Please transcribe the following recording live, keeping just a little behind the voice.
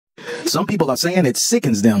Some people are saying it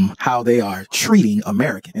sickens them how they are treating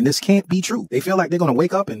American. And this can't be true. They feel like they're going to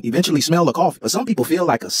wake up and eventually smell the coffee. But some people feel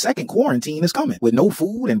like a second quarantine is coming with no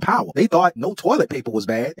food and power. They thought no toilet paper was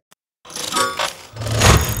bad.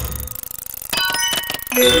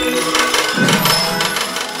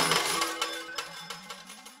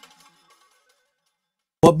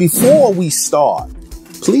 But before we start,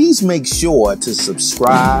 please make sure to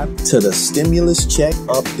subscribe to the Stimulus Check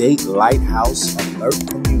Update Lighthouse Alert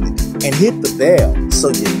community and hit the bell so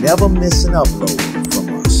you never miss an upload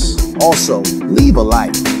from us. Also, leave a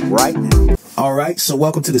like right now. All right, so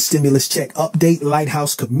welcome to the Stimulus Check Update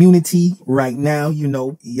Lighthouse community. Right now, you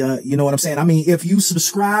know what I'm saying? I mean, if you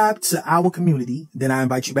subscribe to our community, then I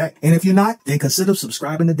invite you back. And if you're not, then consider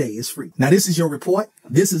subscribing today. It's free. Now, this is your report.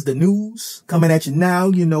 This is the news coming at you now.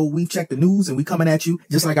 You know, we've checked the news and we coming at you.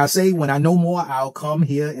 Just like I say, when I know more, I'll come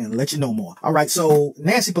here and let you know more. All right, so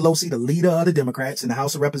Nancy Pelosi, the leader of the Democrats in the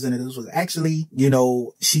House of Representatives, was actually,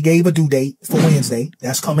 she gave a due date for Wednesday.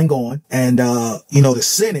 That's come and gone. And, the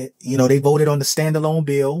Senate, they voted on the standalone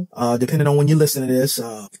bill, depending on when you listen to this,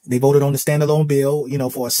 they voted on the standalone bill,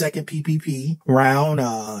 for a second PPP round,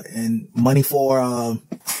 and money for,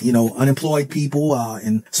 unemployed people,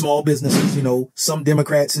 and small businesses. Some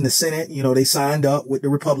Democrats in the Senate, they signed up with the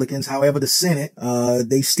Republicans. However, the Senate,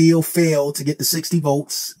 they still failed to get the 60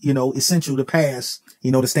 votes, essential to pass the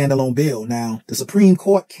standalone bill. Now, the Supreme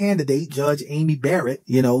Court candidate, Judge Amy Barrett,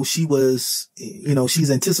 she was,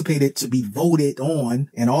 she's anticipated to be voted on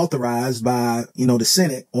and authorized by, the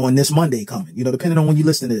Senate on this Monday coming, depending on when you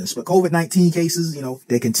listen to this. But COVID-19 cases,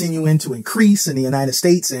 they're continuing to increase in the United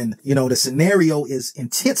States. And, the scenario is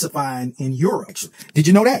intensifying in Europe. Did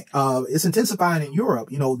you know that? It's intensifying in Europe.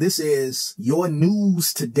 This is your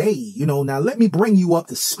news today. Now let me bring you up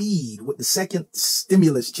to speed with the second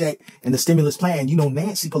stimulus check and the stimulus plan.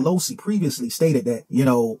 Nancy Pelosi previously stated that,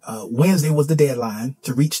 Wednesday was the deadline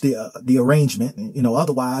to reach the arrangement.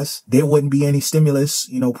 Otherwise there wouldn't be any stimulus,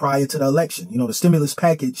 prior to the election. The stimulus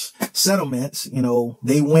package settlements,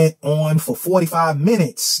 they went on for 45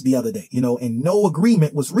 minutes the other day, and no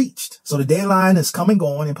agreement was reached. So the deadline is come and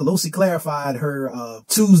gone, and Pelosi clarified her,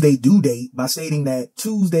 Tuesday due date by stating that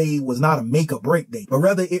Tuesday was not a make or break date, but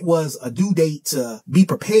rather it was a due date to be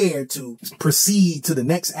prepared to proceed to the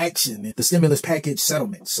next action, the stimulus package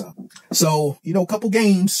settlements. So, a couple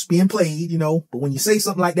games being played, but when you say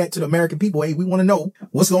something like that to the American people, hey, we want to know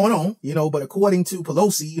what's going on, but according to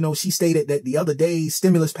Pelosi, she stated that the other day's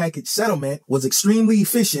stimulus package settlement was extremely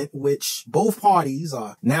efficient, which both parties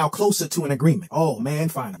are now closer to an agreement. Oh man,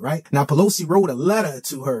 finally, right? Now, Pelosi wrote a letter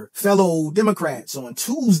to her fellow Democrats on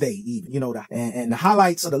Tuesday even, and the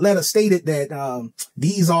highlights of the letter stated that,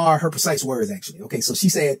 these are her precise words, actually. Okay. So she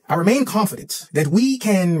said, I remain confident that we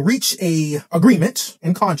can reach a agreement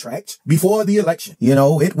and contract before the election.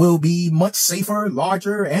 It will be much safer,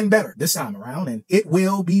 larger, and better this time around, and it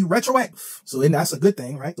will be retroactive. So that's a good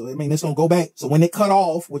thing, right? So, it's going to go back. So when it cut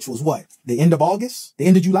off, which was what? The end of August? The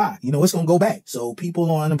end of July? It's going to go back. So people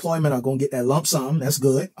on unemployment are going to get that lump sum. That's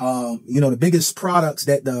good. The biggest products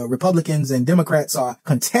that the Republicans and Democrats are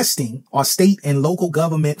contesting are state and local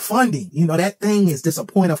government funding. That thing is just a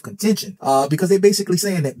point of contention, because they're basically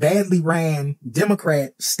saying that badly ran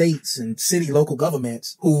Democrat states and city local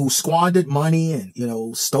governments who squandered money and,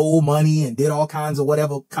 stole money and did all kinds of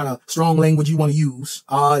whatever kind of strong language you want to use.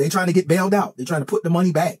 They're trying to get bailed out. They're trying to put the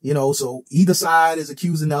money back, so either side is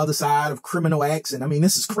accusing the other side of criminal acts. And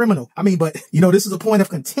this is criminal. But, this is a point of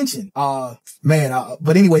contention. But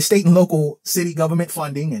anyway, state and local city government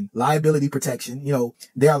funding and liability protection,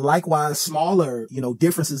 there are likewise smaller,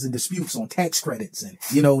 differences and disputes on tax credits and,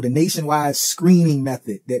 the nationwide screening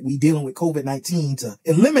method that we dealing with COVID-19 to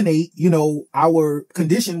eliminate, our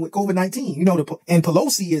condition with COVID-19, and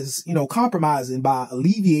Pelosi is, compromising by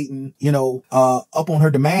alleviating, up on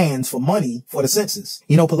her demands for money for the census.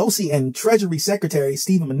 Pelosi and Treasury Secretary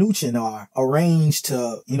Stephen Mnuchin are arranged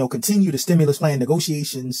to, continue the stimulus plan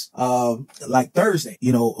negotiations, like Thursday,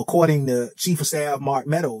 according to Chief of Staff Mark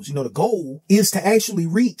Meadows. The goal is to actually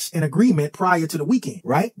reach an agreement prior to the weekend,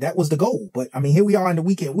 right? That was the goal. But here we are in the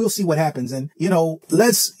weekend. We'll see what happens. And,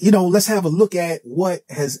 let's have a look at what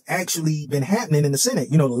has actually been happening in the Senate.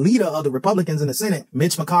 The leader of the Republicans in the Senate,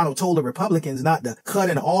 Mitch McConnell, told the Republicans not to cut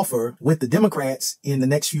an offer with the Democrats in the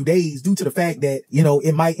next few days due to the fact that,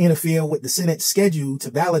 it might interfere with the Senate's schedule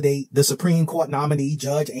to validate the Supreme Court nominee,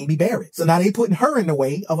 Judge Amy Barrett. So now they putting her in the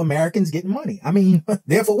way of Americans getting money.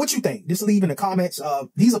 Therefore, what you think? Just leave in the comments.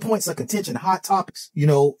 These are points of contention, hot topics,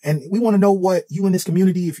 and we want to know what you in this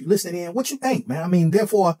community, if you're listening in, what you think, man.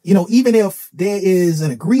 Therefore, even if there is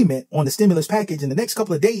an agreement on the stimulus package in the next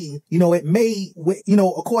couple of days, it may may,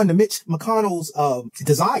 according to Mitch McConnell's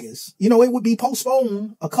desires, it would be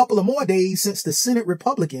postponed a couple of more days since the Senate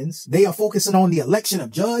Republicans, they are focusing on the election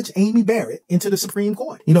of Judge Amy Barrett into the Supreme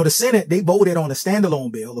Court. The Senate, they voted on a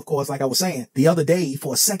standalone bill, of course, like I was saying, the other day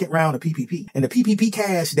for a second round of PPP. And the PPP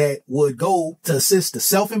cash that would go to assist the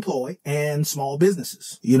self-employed and small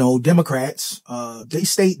businesses. Democrats, they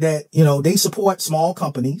state that, they support small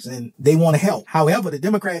companies and they want to help. However, the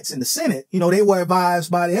Democrats in the Senate, they were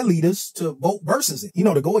advised by their leaders to vote versus it,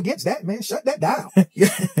 to go against that, man, shut that down.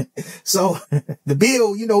 So the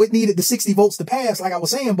bill, it needed the 60 votes to pass, like I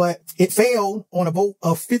was saying, but it failed on a vote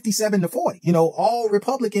of 57-40. All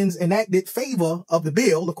Republicans enacted favor of the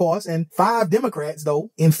bill, of course, and 5 Democrats,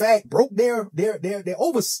 though, in fact, broke their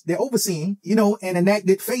overseeing, and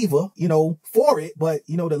enacted favor, for it. But,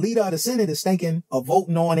 the leader of the Senate is thinking of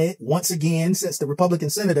voting on it once again, since the Republican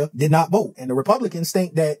senator did not vote. And the Republicans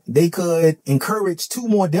think that they could encourage 2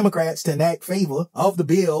 more Democrats to enact favor of the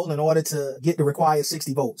bill in order to get the required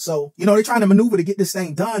 60 votes. So, they're trying to maneuver to get this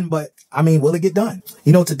thing done, but will it get done?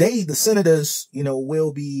 Today the senators,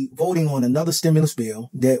 will be voting on another stimulus bill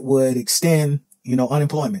that would extend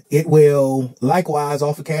unemployment. It will likewise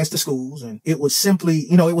offer cash to schools, and it would simply,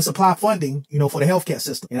 it would supply funding, for the healthcare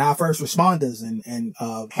system and our first responders and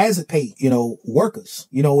hazard pay, workers.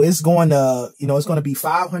 It's going to be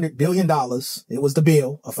 $500 billion. It was the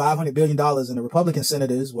bill of $500 billion, and the Republican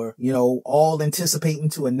senators were, all anticipating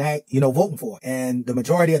to enact, voting for it. And the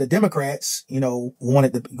majority of the Democrats,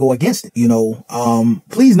 wanted to go against it.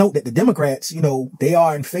 Please note that the Democrats, they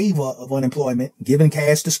are in favor of unemployment, giving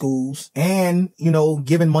cash to schools, and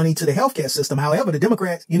giving money to the healthcare system. However, the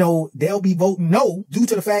Democrats, they'll be voting no due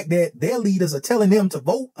to the fact that their leaders are telling them to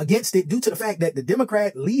vote against it, due to the fact that the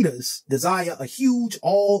Democrat leaders desire a huge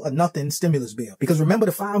all or nothing stimulus bill. Because remember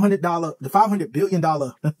the $500 billion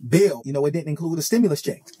bill, it didn't include a stimulus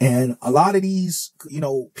check. And a lot of these,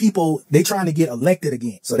 people, they trying to get elected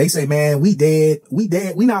again. So they say, man, we dead.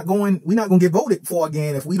 We're not going to get voted for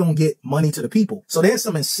again if we don't get money to the people. So there's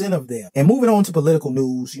some incentive there. And moving on to political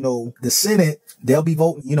news, the Senate, they'll be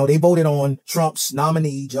voting, they voted on Trump's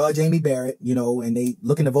nominee, Judge Amy Barrett, and they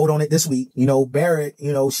looking to vote on it this week. Barrett,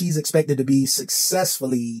 she's expected to be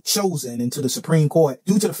successfully chosen into the Supreme Court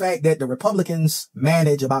due to the fact that the Republicans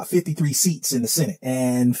manage about 53 seats in the Senate,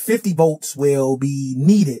 and 50 votes will be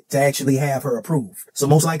needed to actually have her approved. So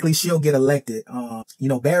most likely she'll get elected.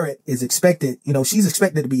 Barrett is expected, she's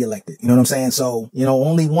expected to be elected. You know what I'm saying? So,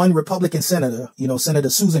 only one Republican senator,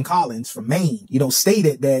 Senator Susan Collins from Maine,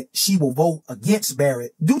 stated that she will vote against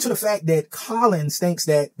Barrett due to the fact that Collins thinks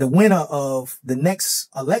that the winner of the next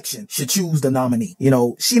election should choose the nominee.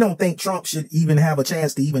 She don't think Trump should even have a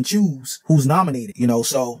chance to even choose who's nominated,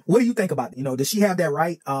 so what do you think about it? Does she have that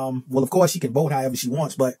right? Well, of course she can vote however she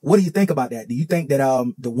wants, but what do you think about that? Do you think that,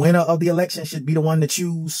 the winner of the election should be the one to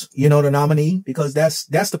choose, the nominee? Because that's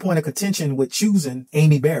the point of contention with choosing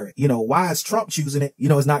Amy Barrett. Why is Trump choosing it?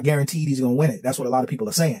 It's not guaranteed he's going to win it. That's what a lot of people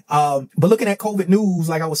are saying. But looking at COVID news,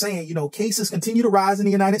 like I was saying, cases continue to rise in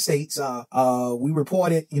the United States. We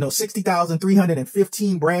reported,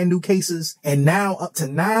 60,315 brand new cases, and now up to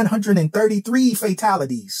 933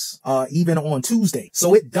 fatalities, even on Tuesday.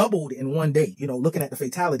 So it doubled in one day. Looking at the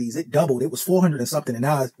fatalities, it doubled. It was 400 and something, and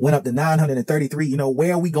now it went up to 933.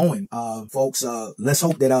 Where are we going, folks? Let's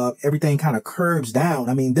hope that, everything kind of curbs down.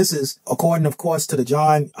 This is according, of course, to the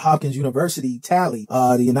Johns Hopkins University tally.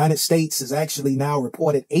 The United States has actually now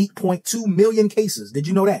reported 8.2 million cases. Did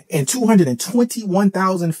you know that? And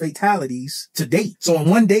 221,000 fatalities to date. So in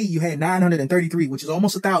one day you had 933, which is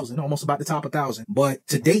almost 1,000, almost about the top of 1,000. But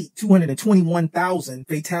to date, 221,000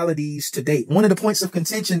 fatalities to date. One of the points of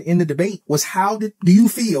contention in the debate was do you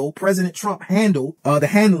feel President Trump handled the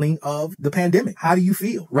handling of the pandemic? How do you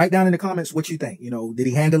feel? Write down in the comments what you think. Did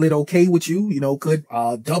he handle it okay with you? Could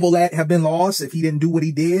double that have been lost if he didn't do what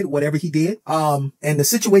he did, whatever he did? And the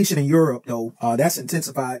situation in Europe, though, that's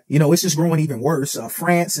intensified. It's just growing even worse.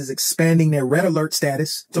 France is expanding their red alert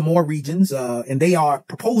status to more regions, and they are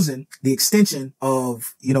proposing the extension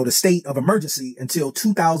of, the state of emergency until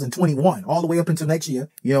 2021, all the way up until next year,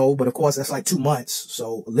 but of course that's like 2 months.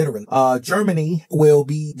 So literally, Germany will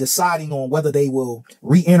be deciding on whether they will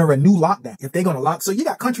re-enter a new lockdown, if they're going to lock. So you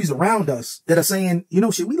got countries around us that are saying,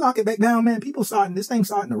 should we lock it back down, man? This thing's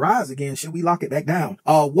starting to rise again. Should we lock it back down?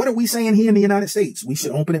 What are we saying here in the United States? We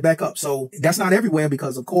should open it back up. So that's not everywhere,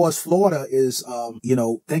 because of course Florida is,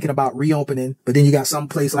 thinking about reopening, but then you got some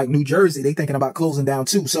place like New Jersey, they thinking about closing down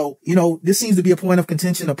too. So, this seems to be a point of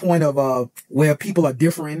contention, a point of, where people are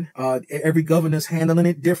differing. Every governor's handling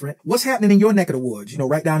it different. What's happening in your neck of the woods?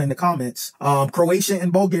 Write down in the comments. Croatia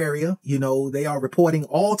and Bulgaria, they are reporting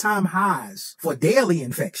all-time highs for daily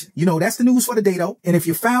infection. That's the news for the day though. And if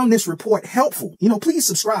you found this report helpful, please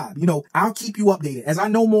subscribe. I'll keep you updated. As I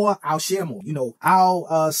know more, I'll share more.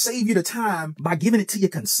 I'll save you the time by giving it to you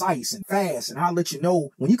concise and fast. And I'll let you know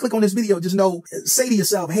when you click on this video, just say to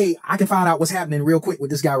yourself, hey, I can find out what's happening real quick with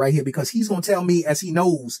this guy right here, because he's going to tell me, as he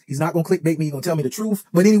knows, he's not going to clickbait me. He's going to tell me the truth.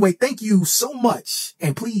 But anyway, thank you so much.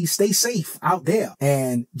 And please stay safe out there.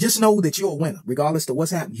 And just know that you're a winner. Regardless of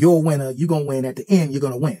what's happening, you're a winner. You're going to win. At the end, you're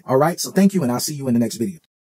going to win. All right. So thank you. And I'll see you in the next video.